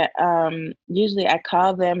 But usually I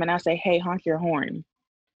call them and I say, "Hey, honk your horn."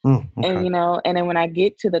 And and then when I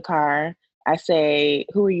get to the car, I say,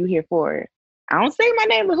 "Who are you here for?" I don't say my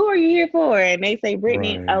name, but who are you here for? And they say,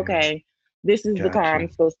 "Brittany." Right. Okay. This is the car Gotcha.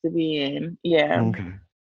 I'm supposed to be in. Yeah. Okay.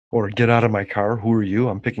 Or get out of my car. Who are you?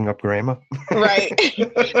 I'm picking up grandma. Right.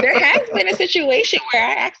 There has been a situation where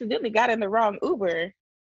I accidentally got in the wrong Uber.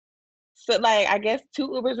 So like I guess two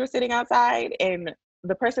Ubers were sitting outside and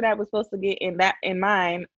the person I was supposed to get in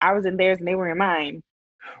mine, I was in theirs and they were in mine.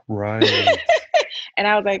 Right. And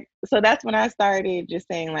I was like, so that's when I started just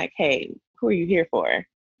saying like, hey, who are you here for?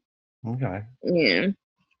 Okay. Yeah.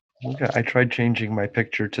 Okay. I tried changing my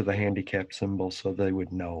picture to the handicap symbol so they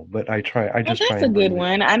would know, but I Well, just try that's a and good bring it.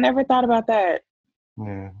 one. I never thought about that.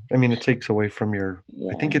 Yeah. I mean, it takes away from your, I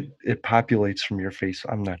Yeah. think it populates from your face.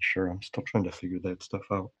 I'm not sure. I'm still trying to figure that stuff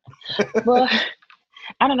out. Well,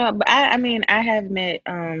 I don't know, but I mean, I have met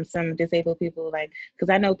some disabled people, like,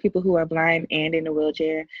 because I know people who are blind and in a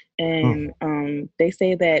wheelchair, and they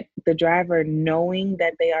say that the driver, knowing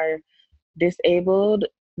that they are disabled,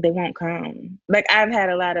 they won't come. Like, I've heard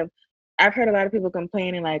a lot of people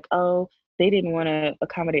complaining, like, oh, they didn't want to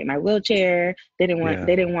accommodate my wheelchair. They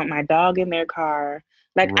didn't want my dog in their car.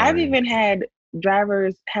 Like, I've Right. even had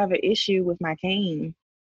drivers have an issue with my cane.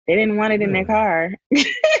 They didn't want it in their car.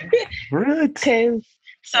 Right.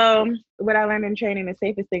 So what I learned in training, the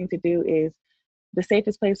safest thing to do is the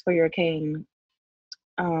safest place for your cane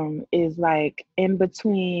is like in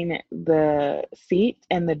between the seat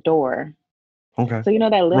and the door. Okay. So you know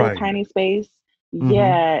that little Right. tiny space? Mm-hmm.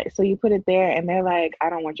 Yeah. So you put it there and they're like, I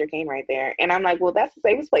don't want your cane right there. And I'm like, well, that's the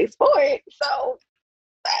safest place for it. So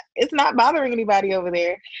it's not bothering anybody over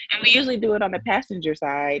there. And we usually do it on the passenger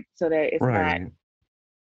side so that it's not. Right.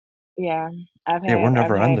 Yeah. We're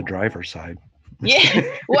never on the driver's side. Yeah.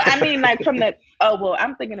 Well, I mean, like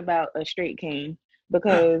I'm thinking about a straight cane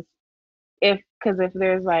because if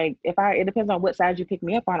there's like, it depends on what side you pick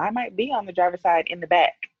me up on, I might be on the driver's side in the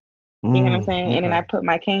back. You know what I'm saying? And then I put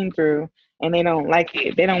my cane through and they don't like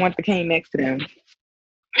it. They don't want the cane next to them.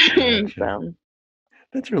 Gotcha. So,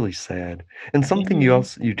 that's really sad. And something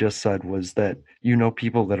you just said was that you know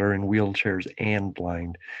people that are in wheelchairs and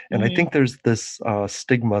blind. And I think there's this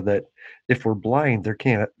stigma that if we're blind, there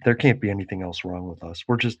can't be anything else wrong with us.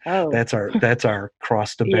 We're just that's our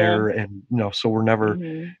cross to bear, and so we're never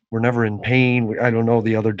in pain. I don't know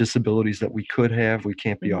the other disabilities that we could have. We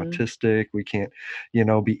can't be autistic. We can't be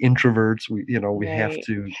introverts. We have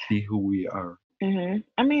to be who we are.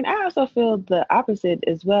 I mean, I also feel the opposite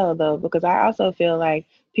as well, though, because I also feel like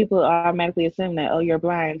people automatically assume that, oh, you're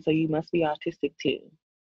blind, so you must be autistic too,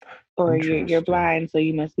 or you're blind, so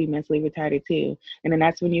you must be mentally retarded too. And then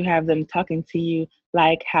that's when you have them talking to you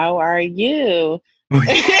like, "How are you?" And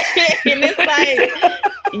it's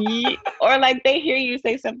like, or like they hear you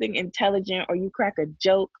say something intelligent, or you crack a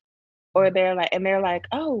joke, or they're like,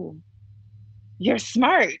 "Oh, you're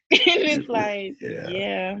smart," and it's like,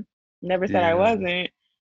 yeah. Never said I wasn't.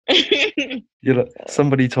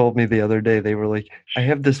 Somebody told me the other day, they were like, I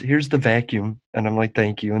have this, here's the vacuum. And I'm like,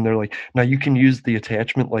 thank you. And they're like, now you can use the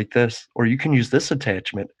attachment like this, or you can use this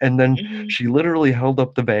attachment. And then she literally held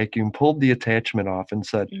up the vacuum, pulled the attachment off and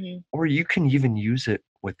said, or you can even use it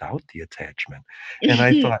without the attachment. And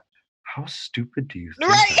I thought, how stupid do you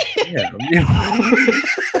think I am?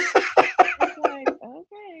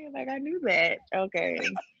 Okay, like I knew that. Okay.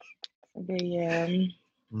 Yeah.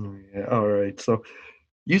 Yeah, all right. So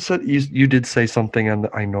you said you did say something, and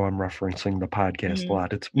I know I'm referencing the podcast a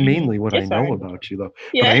lot. It's mainly what I know about you, though.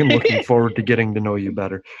 Yeah. But I am looking forward to getting to know you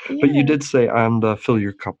better. Yeah. But you did say on the Fill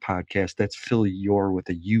Your Cup podcast, that's Fill Your with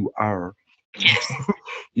a U-R.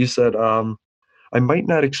 You said, I might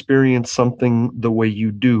not experience something the way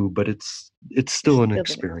you do, but it's still an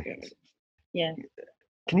experience. Yeah.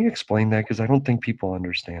 Can you explain that? Because I don't think people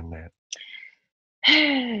understand that.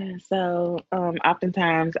 So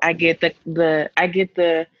oftentimes I get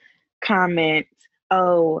the comment,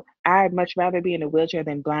 oh, I'd much rather be in a wheelchair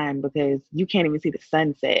than blind because you can't even see the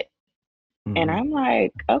sunset. And I'm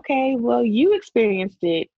like, okay, well, you experienced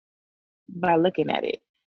it by looking at it.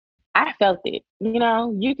 I felt it.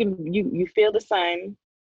 You feel the sun,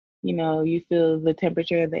 you feel the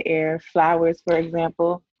temperature of the air. Flowers, for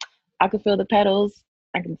example, I could feel the petals,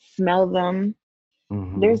 I can smell them.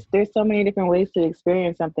 There's so many different ways to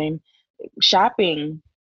experience something. Shopping,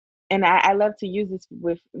 and I love to use this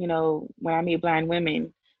with, when I meet blind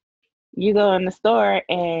women. You go in the store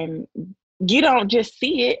and you don't just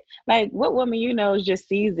see it. Like, what woman just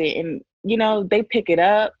sees it and, they pick it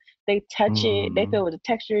up, they touch it, they feel with the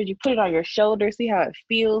textures, you put it on your shoulder, see how it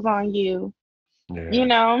feels on you,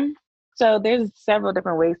 So there's several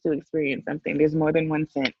different ways to experience something. There's more than one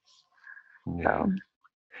sense. Yeah. So.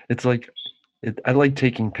 It's like, I like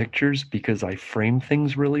taking pictures because I frame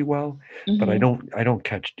things really well, but I don't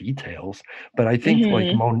catch details. But I think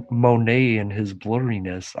like Monet and his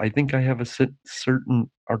blurriness, I think I have a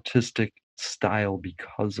certain artistic style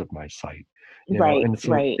because of my sight, Right, and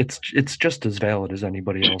so right. it's just as valid as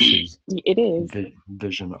anybody else's It is.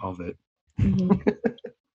 vision of it. Mm-hmm.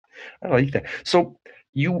 I like that. So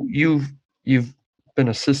you've been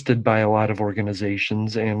assisted by a lot of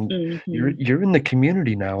organizations, and you're in the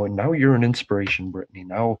community now, and now you're an inspiration, Brittany.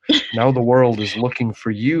 Now the world is looking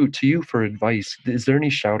to you for advice. Is there any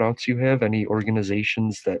shout outs you have? Any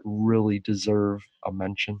organizations that really deserve a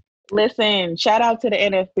mention? Listen, shout out to the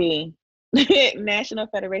NFB, National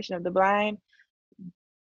Federation of the Blind.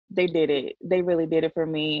 They did it. They really did it for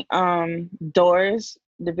me. DOORS,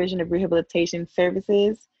 Division of Rehabilitation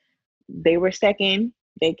Services, they were second.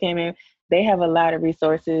 They came in. They have a lot of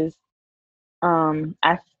resources.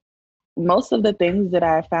 Most of the things that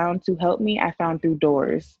I found to help me, I found through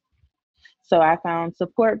DOORS. So I found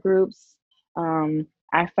support groups.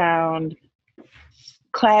 I found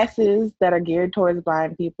classes that are geared towards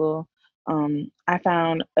blind people. I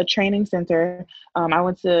found a training center. I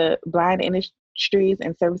went to Blind Industries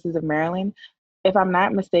and Services of Maryland. If I'm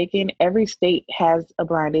not mistaken, every state has a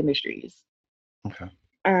Blind Industries. Okay.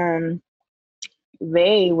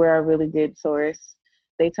 They were a really good source.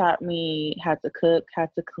 They taught me how to cook, how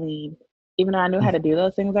to clean. Even though I knew how to do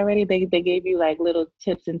those things already, they gave you like little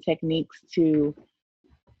tips and techniques to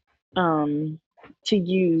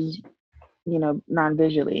use,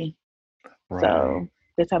 non-visually. Right. So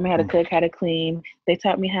they taught me how to cook, how to clean. They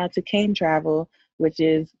taught me how to cane travel, which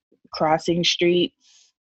is crossing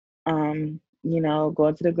streets, going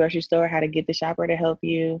to the grocery store, how to get the shopper to help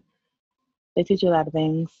you. They teach you a lot of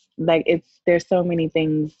things. Like there's so many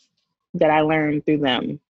things that I learned through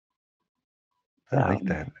them. I like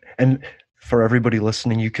that. And for everybody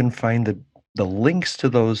listening, you can find the links to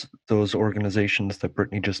those organizations that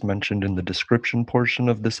Brittany just mentioned in the description portion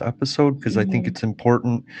of this episode, because I think it's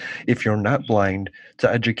important, if you're not blind,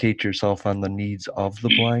 to educate yourself on the needs of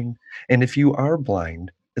the blind. And if you are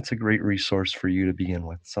blind, it's a great resource for you to begin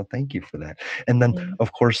with. So thank you for that. And then,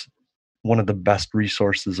 of course, one of the best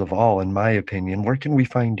resources of all, in my opinion, where can we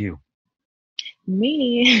find you?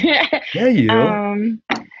 Me. Yeah, you.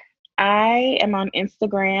 I am on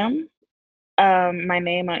Instagram. My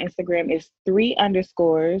name on Instagram is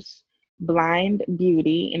 3_blind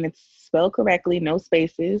beauty, and it's spelled correctly, no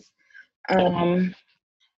spaces. And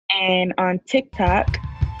on TikTok,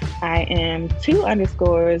 I am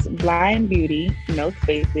 2_ blind beauty, no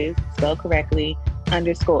spaces, spelled correctly,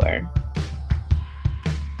 _.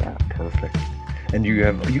 So. Perfect. And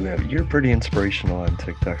you're pretty inspirational on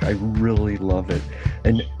TikTok. I really love it.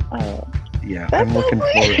 And I'm looking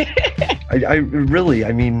forward.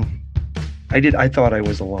 I thought I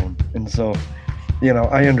was alone. And so,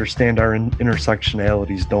 I understand our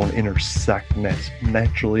intersectionalities don't intersect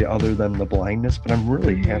naturally other than the blindness, but I'm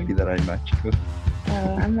really happy that I met you.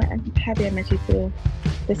 I'm happy I met you too.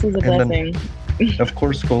 This is a blessing. Then, of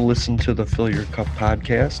course, go listen to the Fill Your Cup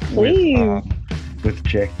podcast with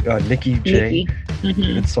Nikki J.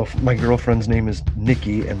 And so my girlfriend's name is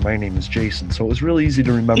Nikki and my name is Jason. So it was really easy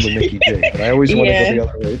to remember Nikki J. But I always want to go the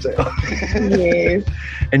other way too. Yes.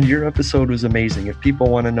 And your episode was amazing. If people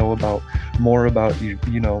want to know more about you,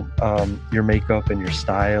 your makeup and your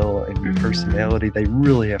style and your personality, they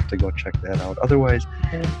really have to go check that out. Otherwise,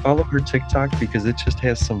 follow her TikTok because it just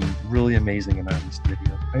has some really amazing and honest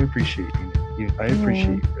videos. I appreciate you. I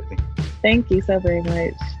appreciate you, Brittany. Thank you so very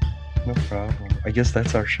much. No problem. I guess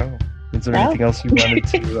that's our show. Is there anything else you wanted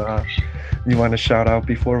to you want to shout out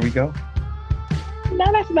before we go?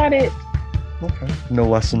 No, that's about it. Okay. No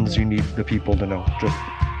lessons you need the people to know. Just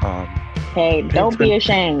hey, don't be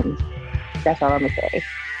ashamed. That's all I'm gonna say.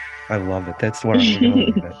 I love it. That's where I'm gonna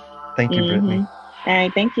leave it. Thank you, Brittany. All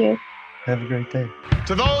right, thank you. Have a great day.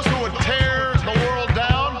 To those who would tear the world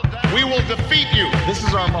down, we will defeat you. This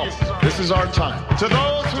is our moment. This is our time. To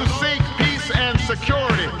those who seek peace and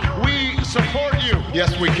security, we support you.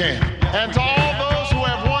 Yes, we can. And to all those who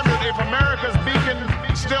have wondered if America's beacon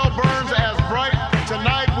still burns as bright,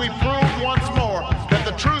 tonight we prove once more that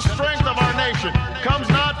the true strength of our nation comes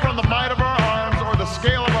not from the might of our arms or the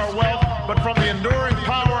scale of our wealth, but from the enduring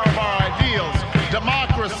power of our ideals,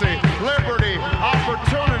 democracy, liberty,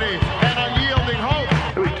 opportunity, and unyielding hope.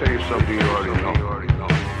 Let me tell you something you already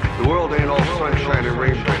know. The world ain't all sunshine and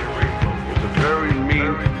rainbow. It's a very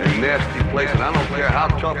mean and nasty place, and I don't care how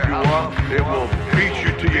tough you are, it will beat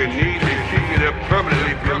you to your knees and keep you there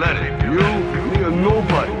permanently if you let it. You are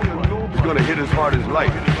nobody. It's gonna hit as hard as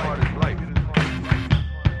life.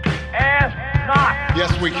 Ask not.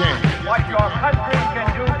 Yes, we can. What your country can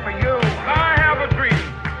do for you.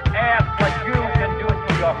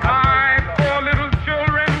 My poor little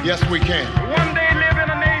children. Yes, we can. One day live in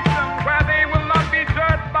a nation where they will not be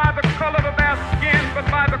judged by the color of their skin, but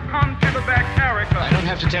by the content of their character. I don't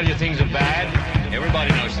have to tell you things are bad.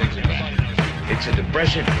 Everybody knows things are bad. It's a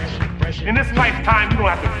depression. In this lifetime, you don't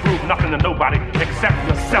have to prove nothing to nobody except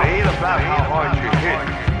yourself. It ain't about how hard you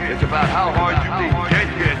hit. It's about how hard you can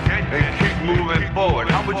get and keep moving forward.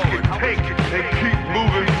 How much you can take and keep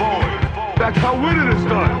moving forward. That's how winning is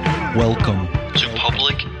done. Welcome to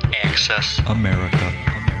Public Access America.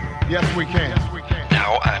 Yes, we can.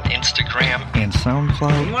 Now on Instagram and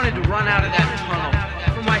SoundCloud. I wanted to run out of that tunnel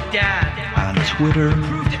for my dad. On Twitter.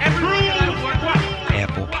 Prove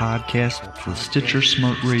Apple Podcasts, the Stitcher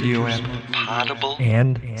Smart Radio app, Potable,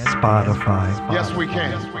 and Spotify. Yes, we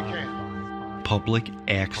can. Public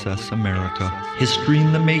Access America. History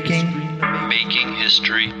in the making. Making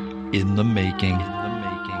history in the making.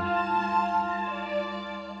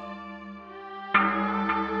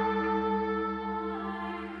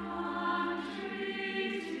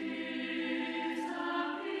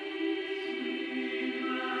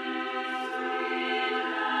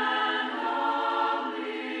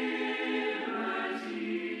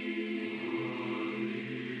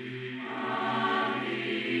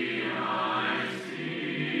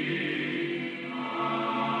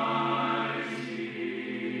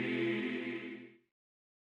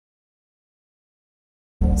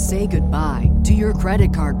 Say goodbye to your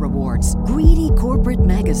credit card rewards. Greedy corporate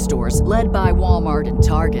mega stores, led by Walmart and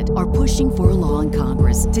Target, are pushing for a law in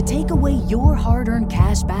Congress to take away your hard-earned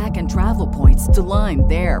cash back and travel points to line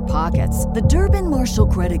their pockets. The Durbin-Marshall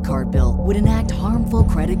credit card bill would enact harmful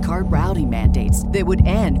credit card routing mandates that would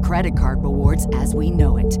end credit card rewards as we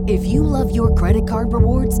know it. If you love your credit card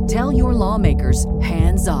rewards, tell your lawmakers,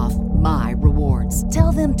 hands off my rewards.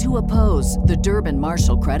 Tell them to oppose the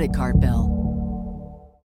Durbin-Marshall credit card bill.